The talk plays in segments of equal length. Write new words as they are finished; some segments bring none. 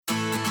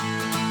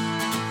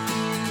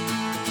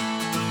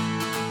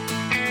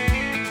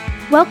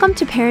Welcome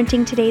to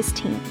Parenting Today's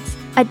Teens,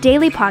 a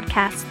daily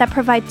podcast that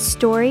provides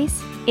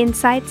stories,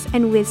 insights,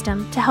 and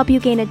wisdom to help you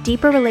gain a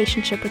deeper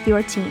relationship with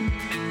your teen.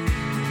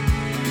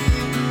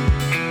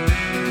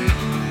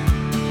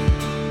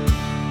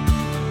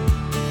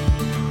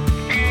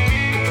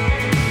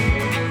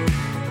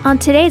 On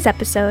today's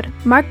episode,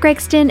 Mark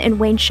Gregston and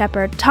Wayne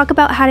Shepherd talk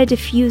about how to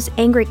diffuse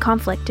angry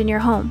conflict in your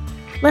home.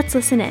 Let's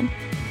listen in.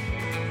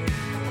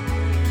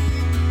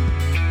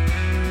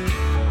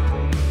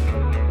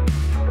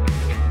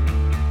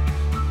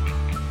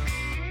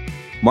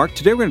 Mark,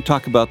 today we're going to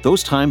talk about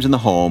those times in the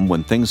home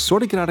when things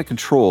sort of get out of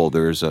control.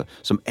 There's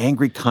some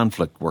angry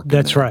conflict working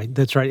That's there. right.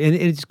 That's right. And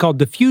it's called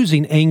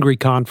diffusing angry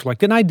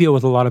conflict. And I deal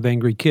with a lot of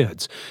angry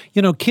kids.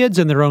 You know, kids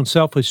in their own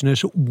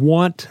selfishness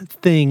want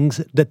things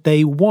that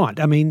they want.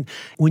 I mean,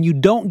 when you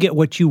don't get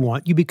what you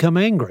want, you become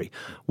angry.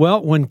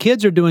 Well, when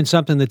kids are doing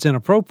something that's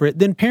inappropriate,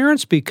 then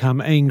parents become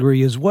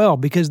angry as well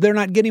because they're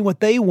not getting what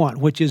they want,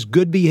 which is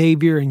good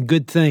behavior and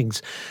good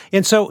things.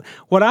 And so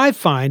what I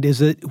find is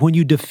that when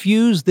you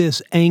diffuse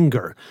this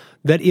anger,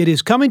 that it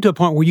is coming to a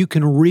point where you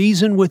can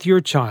reason with your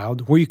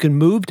child, where you can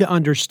move to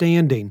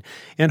understanding,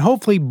 and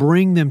hopefully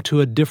bring them to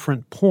a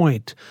different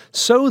point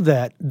so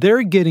that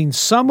they're getting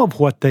some of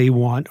what they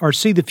want or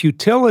see the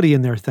futility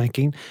in their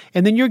thinking,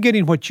 and then you're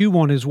getting what you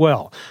want as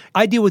well.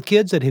 I deal with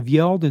kids that have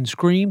yelled and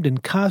screamed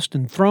and cussed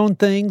and thrown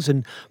things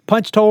and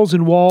punched holes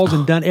in walls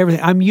and done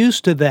everything. I'm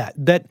used to that.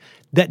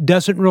 That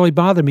doesn't really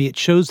bother me. It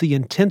shows the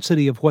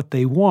intensity of what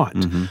they want.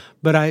 Mm-hmm.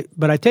 But I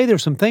tell you,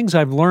 there's some things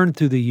I've learned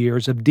through the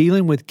years of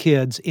dealing with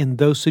kids in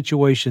those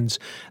situations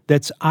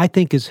that's, I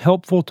think, is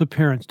helpful to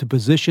parents to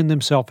position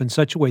themselves in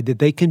such a way that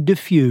they can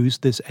diffuse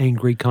this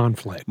angry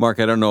conflict.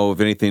 Mark, I don't know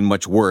of anything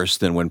much worse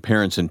than when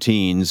parents and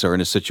teens are in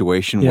a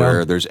situation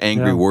where there's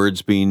angry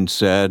words being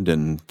said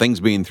and things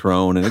being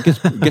thrown, and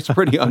it gets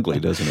pretty ugly,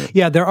 doesn't it?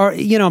 Yeah, there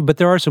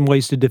are some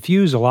ways to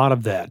diffuse a lot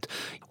of that.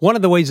 One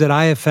of the ways that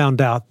I have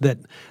found out that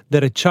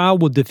a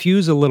child will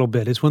diffuse a little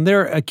bit is when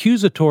they're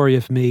accusatory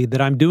of me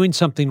that I'm doing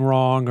something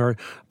wrong or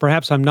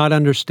perhaps I'm not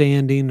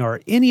understanding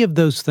or any of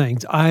those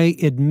things, I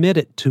admit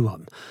it to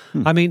them.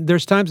 I mean,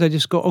 there's times I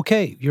just go,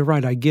 okay, you're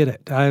right, I get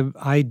it.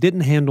 I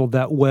didn't handle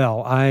that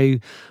well. I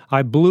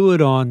blew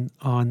it on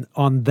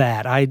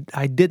that.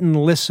 I didn't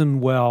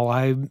listen well.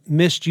 I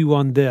missed you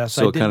on this.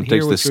 So it kind of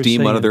takes the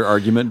steam out of their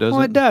argument, doesn't it?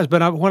 Well, it does.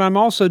 But what I'm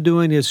also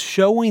doing is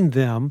showing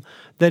them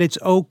that it's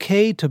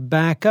okay to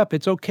back up.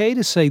 It's okay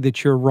to say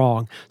that you're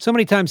wrong. So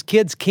many times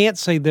kids can't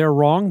say they're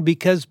wrong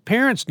because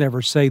parents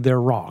never say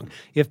they're wrong.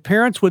 If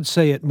parents would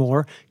say it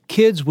more,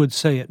 kids would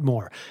say it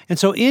more. And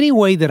so any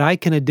way that I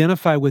can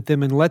identify with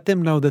them and let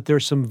them know that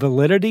there's some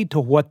validity to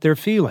what they're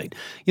feeling.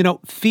 You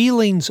know,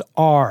 feelings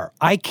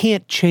I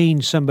can't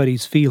change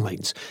somebody's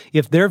feelings.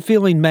 If they're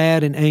feeling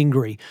mad and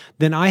angry,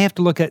 then I have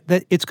to look at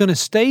that. It's going to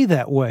stay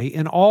that way.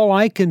 And all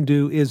I can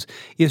do is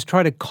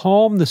try to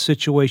calm the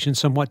situation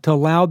somewhat to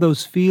allow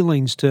those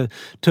feelings to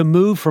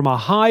move from a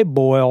high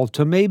boil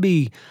to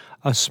maybe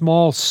a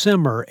small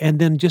simmer, and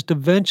then just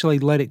eventually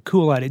let it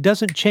cool out. It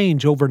doesn't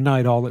change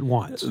overnight all at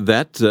once.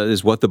 That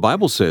is what the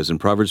Bible says in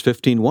Proverbs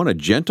 15:1. A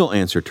gentle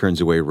answer turns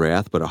away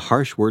wrath, but a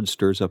harsh word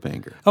stirs up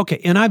anger.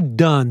 Okay, and I've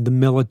done the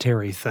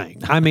military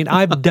thing. I mean,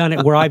 I've done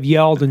it where I've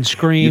yelled and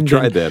screamed. You've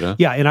tried that, huh?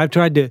 Yeah, and I've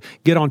tried to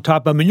get on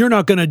top of them, and you're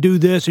not going to do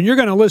this, and you're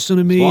going to listen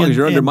to me. As long as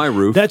you're under my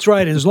roof. That's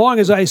right, and as long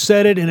as I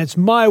said it, and it's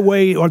my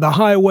way or the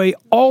highway,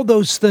 all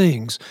those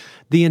things,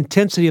 the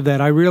intensity of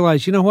that, I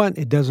realize, you know what?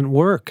 It doesn't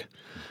work.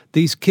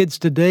 These kids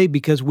today,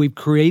 because we've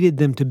created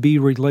them to be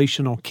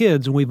relational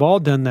kids, and we've all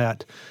done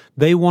that,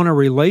 they want a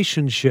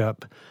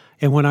relationship.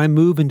 And when I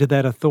move into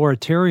that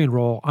authoritarian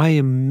role, I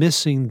am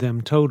missing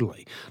them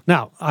totally.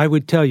 Now, I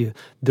would tell you,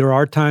 there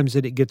are times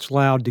that it gets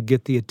loud to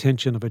get the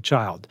attention of a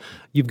child.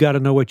 You've got to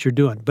know what you're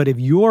doing. But if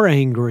you're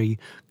angry,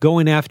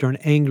 going after an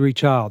angry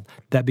child,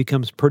 that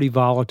becomes pretty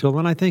volatile.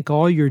 And I think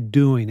all you're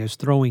doing is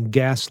throwing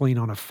gasoline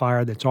on a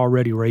fire that's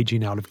already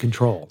raging out of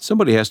control.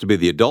 Somebody has to be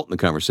the adult in the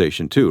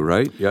conversation too,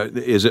 right?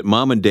 Is it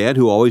mom and dad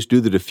who always do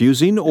the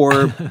diffusing,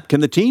 or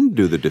can the teen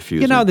do the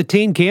diffusing? You know, the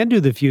teen can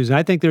do the diffusing.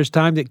 I think there's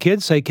time that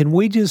kids say, can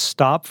we just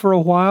stop for a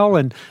while?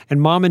 And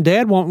mom and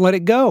dad won't let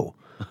it go.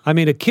 I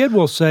mean, a kid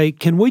will say,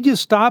 can we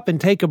just stop and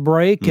take a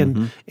break?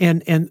 And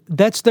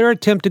that's their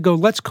attempt to go,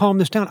 let's calm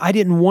this down. I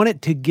didn't want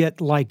it to get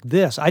like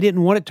this. I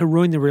didn't want it to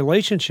ruin the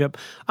relationship.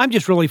 I'm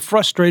just really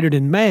frustrated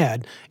and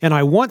mad, and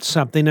I want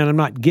something, and I'm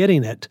not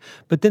getting it.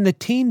 But then the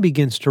teen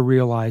begins to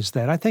realize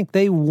that. I think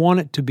they want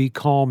it to be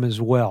calm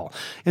as well.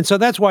 And so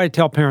that's why I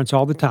tell parents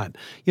all the time,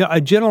 you know, a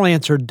gentle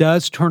answer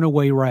does turn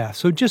away wrath.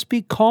 So just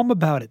be calm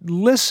about it.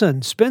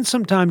 Listen. Spend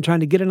some time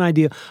trying to get an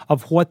idea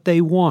of what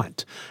they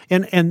want.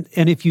 And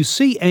if you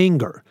see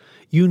anger,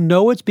 you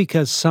know it's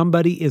because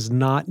somebody is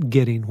not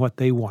getting what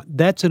they want.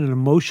 That's an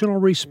emotional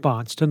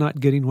response to not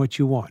getting what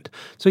you want.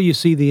 So you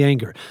see the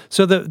anger.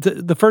 So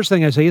the first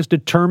thing I say is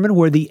determine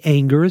where the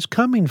anger is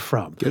coming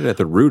from. Get it at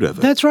the root of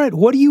it. That's right.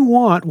 What do you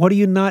want? What are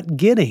you not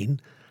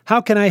getting?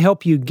 How can I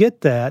help you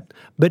get that?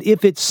 But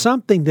if it's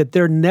something that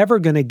they're never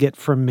going to get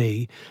from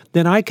me,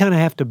 then I kind of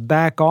have to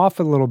back off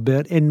a little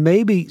bit. And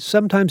maybe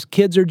sometimes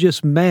kids are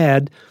just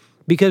mad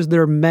because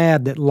they're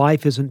mad that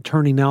life isn't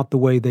turning out the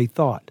way they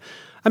thought.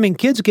 I mean,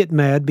 kids get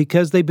mad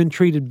because they've been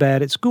treated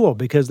bad at school,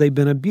 because they've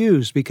been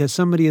abused, because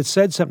somebody has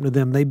said something to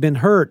them, they've been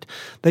hurt,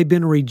 they've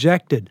been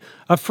rejected.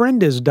 A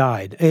friend has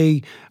died,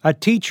 a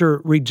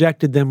teacher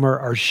rejected them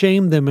or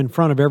shamed them in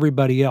front of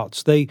everybody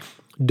else. They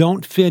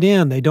don't fit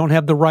in, they don't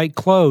have the right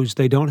clothes,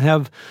 they don't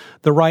have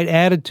the right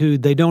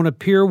attitude, they don't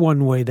appear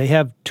one way, they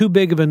have too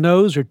big of a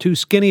nose or too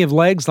skinny of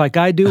legs like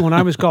I do when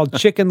I was called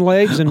Chicken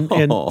Legs and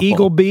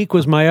Eagle Beak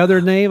was my other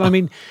name. I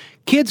mean,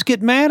 kids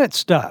get mad at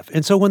stuff.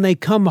 And so when they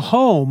come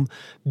home,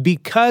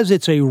 because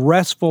it's a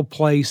restful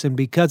place and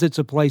because it's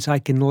a place I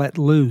can let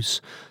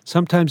loose,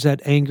 sometimes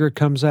that anger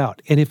comes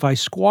out. And if I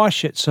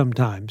squash it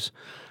sometimes,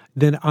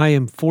 then I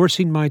am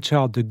forcing my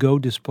child to go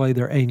display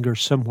their anger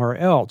somewhere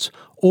else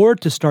or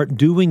to start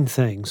doing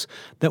things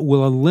that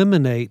will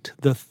eliminate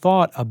the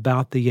thought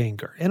about the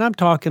anger. And I'm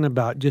talking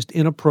about just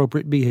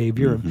inappropriate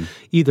behavior of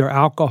either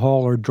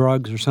alcohol or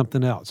drugs or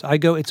something else. I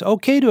go, it's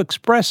okay to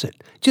express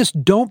it.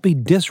 Just don't be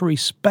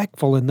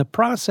disrespectful in the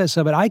process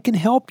of it. I can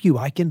help you.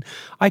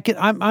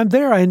 I'm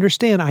there. I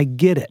understand. I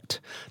get it.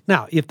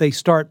 Now, if they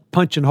start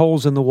punching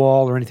holes in the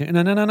wall or anything,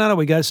 no,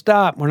 we got to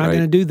stop. We're not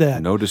going to do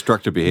that. No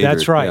destructive behavior.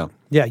 That's right.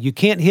 Yeah, you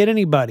can't hit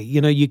anybody.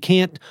 You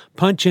can't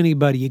punch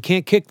anybody. You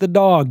can't kick the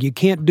dog. You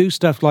can't do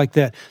stuff like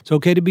that. It's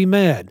okay to be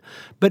mad.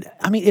 But,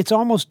 I mean, it's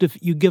almost if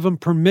you give them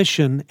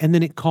permission and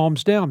then it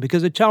calms down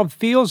because a child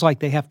feels like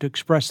they have to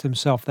express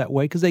themselves that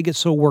way because they get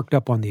so worked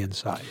up on the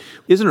inside.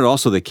 Isn't it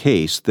also the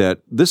case that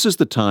this is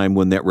the time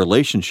when that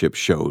relationship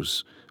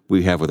shows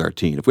we have with our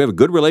teen? If we have a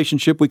good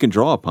relationship, we can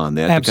draw upon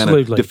that to kind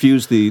of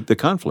diffuse the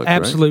conflict.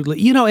 Absolutely.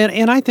 Right?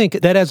 And I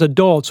think that as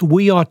adults,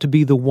 we ought to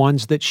be the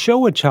ones that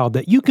show a child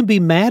that you can be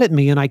mad at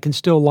me and I can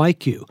still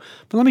like you.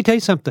 But let me tell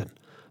you something.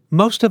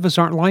 Most of us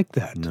aren't like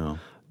that. No.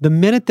 The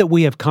minute that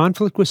we have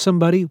conflict with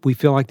somebody, we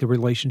feel like the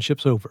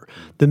relationship's over.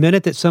 The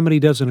minute that somebody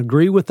doesn't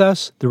agree with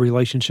us, the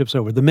relationship's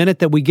over. The minute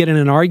that we get in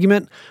an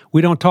argument,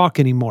 we don't talk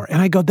anymore.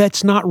 And I go,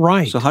 that's not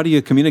right. So how do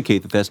you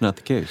communicate that that's not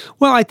the case?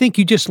 Well, I think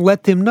you just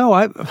let them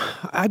know.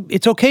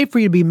 It's okay for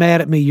you to be mad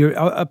at me. You're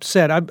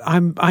upset.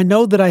 I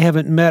know that I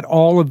haven't met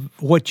all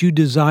of what you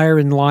desire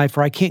in life,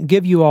 or I can't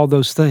give you all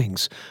those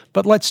things.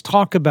 But let's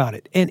talk about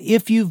it. And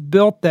if you've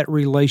built that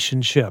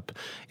relationship,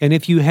 and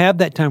if you have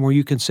that time where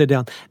you can sit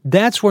down,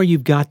 that's where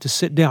you've got to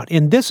sit down.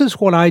 And this is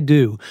what I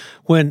do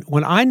when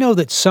I know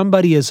that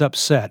somebody is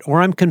upset,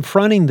 or I'm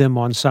confronting them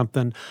on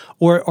something,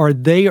 or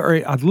they are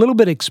a little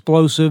bit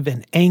explosive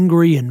and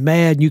angry and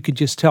mad, you could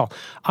just tell.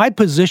 I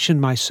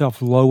position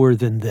myself lower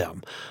than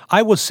them.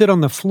 I will sit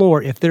on the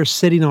floor if they're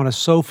sitting on a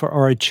sofa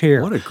or a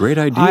chair. What a great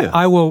idea.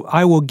 I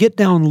will get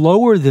down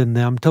lower than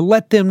them to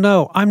let them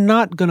know I'm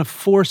not going to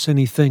force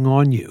anything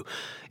on you.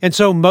 And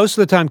so most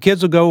of the time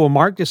kids will go, well,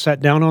 Mark just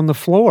sat down on the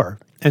floor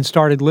and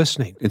started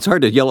listening. It's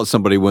hard to yell at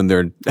somebody when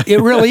they're...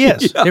 It really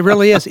is. Yeah. It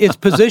really is. It's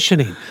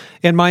positioning.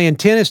 And my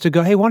intent is to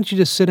go, hey, why don't you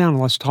just sit down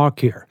and let's talk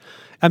here?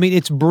 I mean,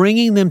 it's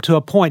bringing them to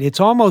a point.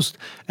 It's almost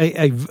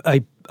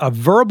a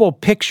verbal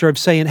picture of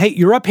saying, hey,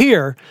 you're up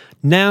here.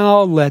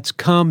 Now let's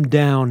come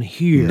down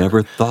here.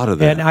 Never thought of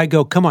that. And I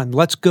go, come on,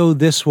 let's go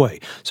this way.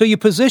 So you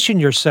position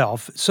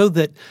yourself so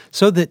that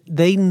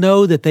they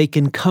know that they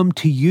can come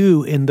to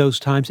you in those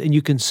times and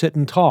you can sit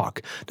and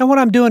talk. Now what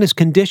I'm doing is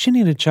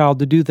conditioning a child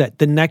to do that.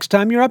 The next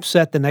time you're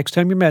upset, the next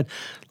time you're mad,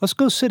 let's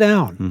go sit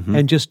down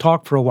and just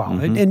talk for a while.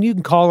 And you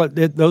can call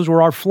it, those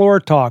were our floor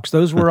talks.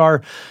 Those were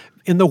our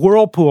in the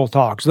whirlpool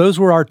talks. Those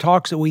were our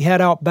talks that we had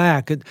out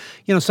back. And,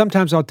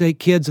 sometimes I'll take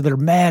kids that are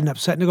mad and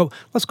upset and go,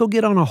 let's go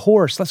get on a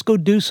horse. Let's go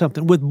do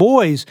something. With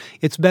boys,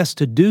 it's best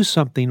to do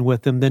something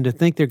with them than to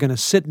think they're going to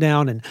sit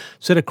down and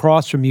sit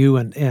across from you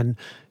and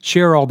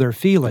share all their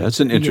feelings. That's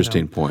an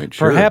interesting point.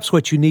 Sure. Perhaps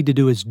what you need to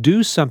do is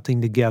do something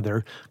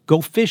together,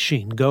 go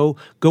fishing, go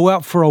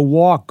out for a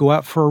walk, go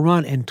out for a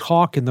run, and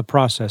talk in the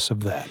process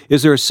of that.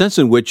 Is there a sense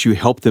in which you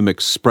help them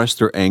express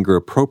their anger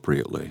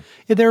appropriately?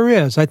 Yeah, there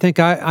is. I think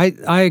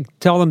I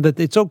tell them that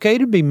it's okay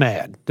to be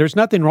mad. There's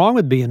nothing wrong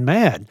with being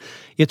mad.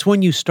 It's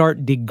when you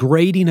start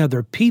degrading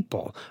other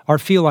people or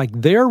feel like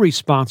they're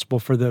responsible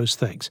for those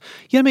things.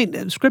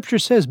 Scripture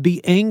says,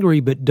 be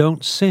angry, but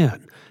don't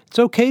sin. It's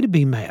okay to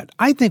be mad.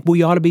 I think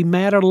we ought to be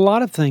mad at a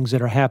lot of things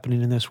that are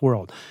happening in this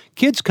world.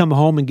 Kids come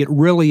home and get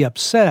really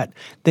upset.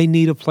 They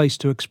need a place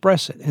to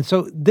express it. And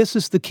so this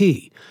is the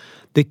key.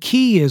 The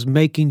key is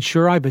making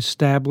sure I've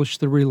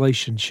established the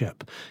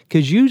relationship.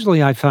 Because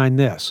usually I find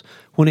this,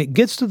 when it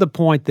gets to the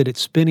point that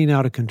it's spinning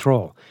out of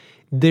control,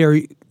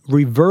 they're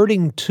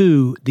reverting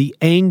to the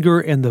anger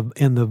and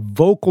the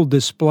vocal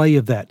display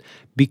of that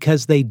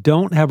because they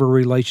don't have a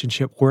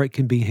relationship where it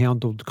can be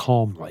handled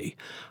calmly.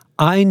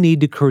 I need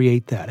to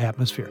create that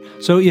atmosphere.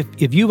 So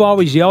if you've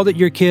always yelled at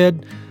your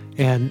kid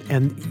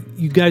and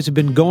you guys have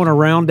been going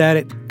around at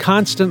it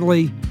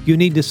constantly, you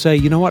need to say,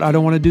 you know what, I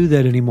don't want to do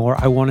that anymore.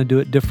 I want to do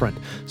it different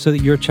so that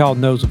your child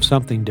knows of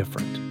something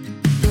different.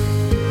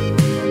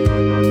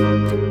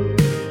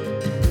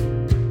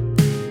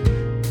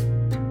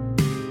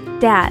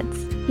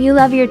 Dads, you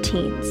love your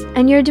teens,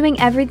 and you're doing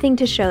everything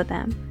to show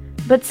them,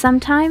 but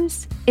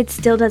sometimes it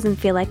still doesn't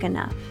feel like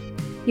enough.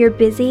 You're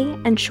busy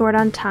and short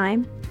on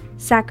time,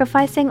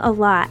 sacrificing a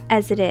lot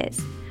as it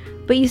is,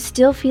 but you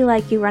still feel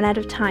like you run out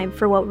of time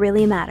for what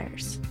really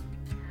matters.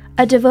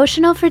 A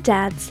Devotional for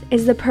Dads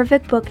is the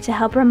perfect book to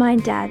help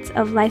remind dads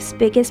of life's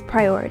biggest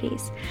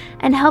priorities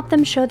and help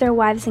them show their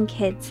wives and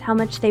kids how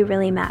much they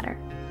really matter.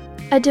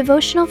 A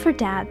Devotional for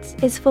Dads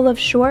is full of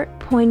short,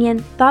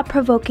 poignant,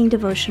 thought-provoking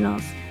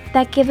devotionals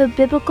that give a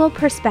biblical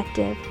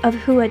perspective of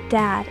who a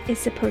dad is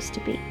supposed to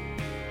be.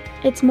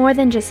 It's more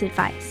than just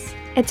advice.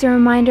 It's a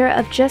reminder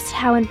of just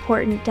how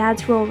important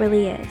Dad's role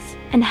really is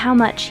and how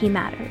much he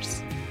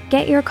matters.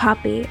 Get your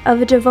copy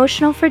of A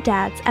Devotional for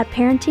Dads at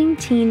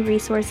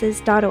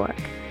parentingteenresources.org,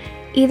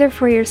 either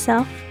for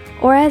yourself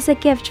or as a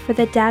gift for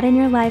the dad in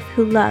your life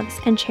who loves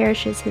and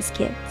cherishes his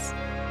kids.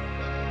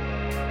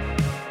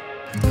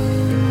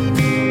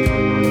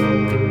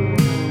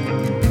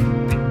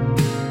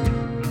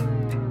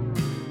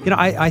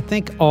 I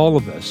think all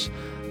of us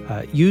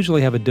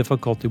usually have a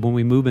difficulty when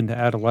we move into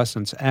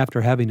adolescence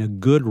after having a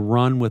good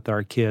run with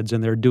our kids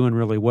and they're doing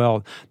really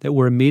well, that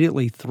we're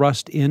immediately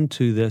thrust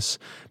into this.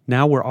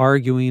 Now we're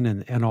arguing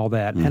and all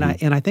that. Mm-hmm.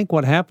 And I think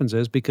what happens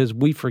is because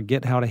we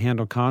forget how to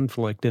handle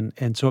conflict,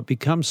 and so it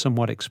becomes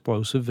somewhat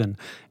explosive and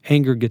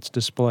anger gets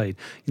displayed.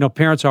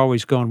 Parents are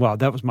always going, well,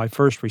 that was my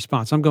first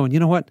response. I'm going, you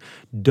know what?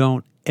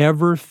 Don't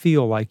ever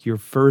feel like your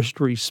first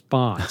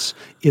response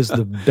is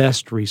the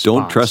best response.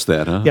 Don't trust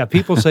that, huh? Yeah,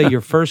 people say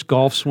your first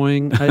golf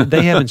swing,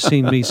 they haven't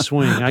seen me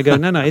swing. I go,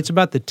 no, it's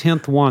about the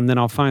 10th one, then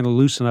I'll finally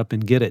loosen up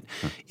and get it.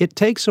 It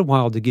takes a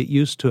while to get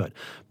used to it.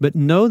 But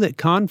know that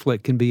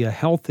conflict can be a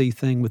healthy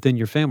thing within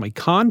your family.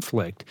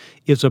 Conflict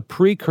is a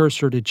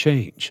precursor to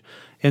change.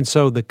 And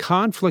so the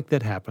conflict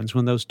that happens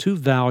when those two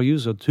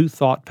values or two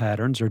thought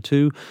patterns or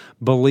two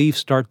beliefs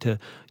start to,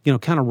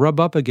 kind of rub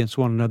up against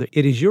one another,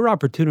 it is your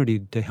opportunity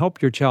to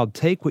help your child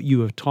take what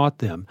you have taught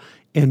them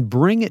and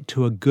bring it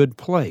to a good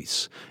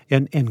place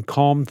and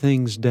calm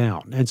things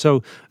down. And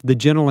so the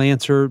gentle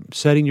answer,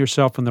 setting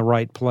yourself in the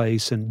right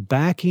place and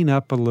backing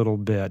up a little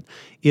bit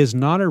is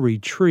not a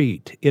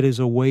retreat. It is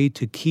a way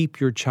to keep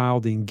your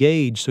child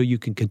engaged so you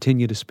can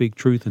continue to speak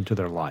truth into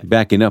their life.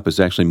 Backing up is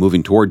actually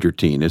moving toward your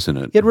teen, isn't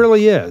it? It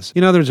really is.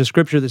 There's a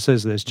scripture that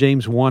says this,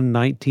 James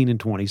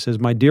 1:19-20 says,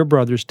 "My dear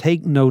brothers,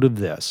 take note of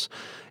this.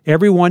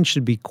 Everyone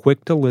should be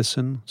quick to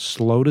listen,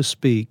 slow to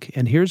speak,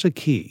 and here's a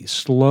key,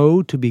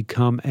 slow to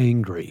become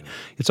angry."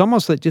 It's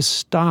almost like just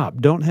stop.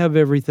 Don't have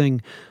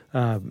everything,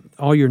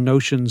 all your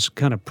notions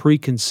kind of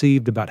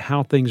preconceived about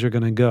how things are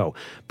going to go.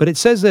 But it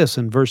says this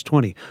in verse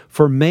 20,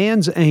 "For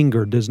man's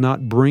anger does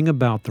not bring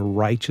about the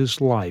righteous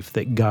life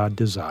that God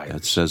desires."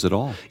 That says it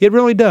all. It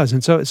really does.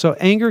 And so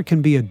anger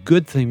can be a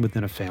good thing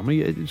within a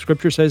family.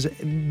 Scripture says,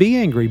 be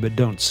angry, but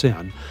don't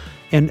sin.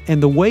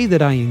 And the way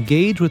that I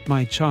engage with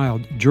my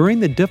child during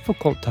the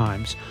difficult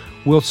times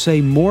will say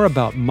more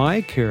about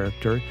my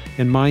character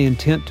and my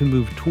intent to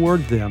move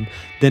toward them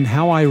than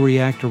how I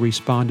react or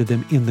respond to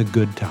them in the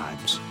good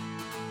times.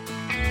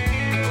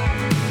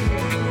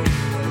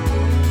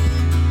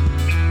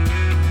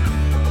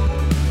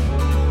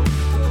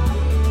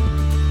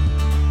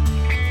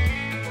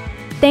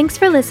 Thanks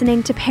for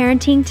listening to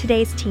Parenting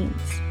Today's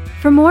Teens.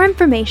 For more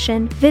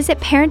information, visit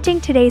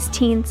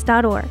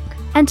parentingtodaysteens.org.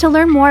 And to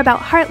learn more about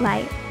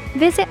Heartlight,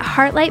 visit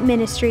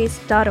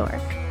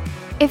heartlightministries.org.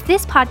 If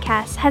this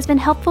podcast has been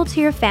helpful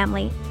to your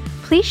family,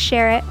 please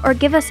share it or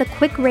give us a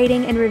quick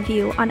rating and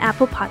review on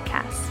Apple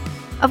Podcasts.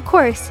 Of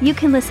course, you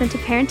can listen to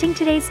Parenting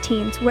Today's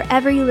Teens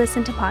wherever you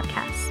listen to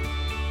podcasts.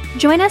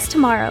 Join us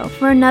tomorrow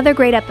for another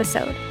great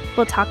episode.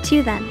 We'll talk to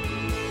you then.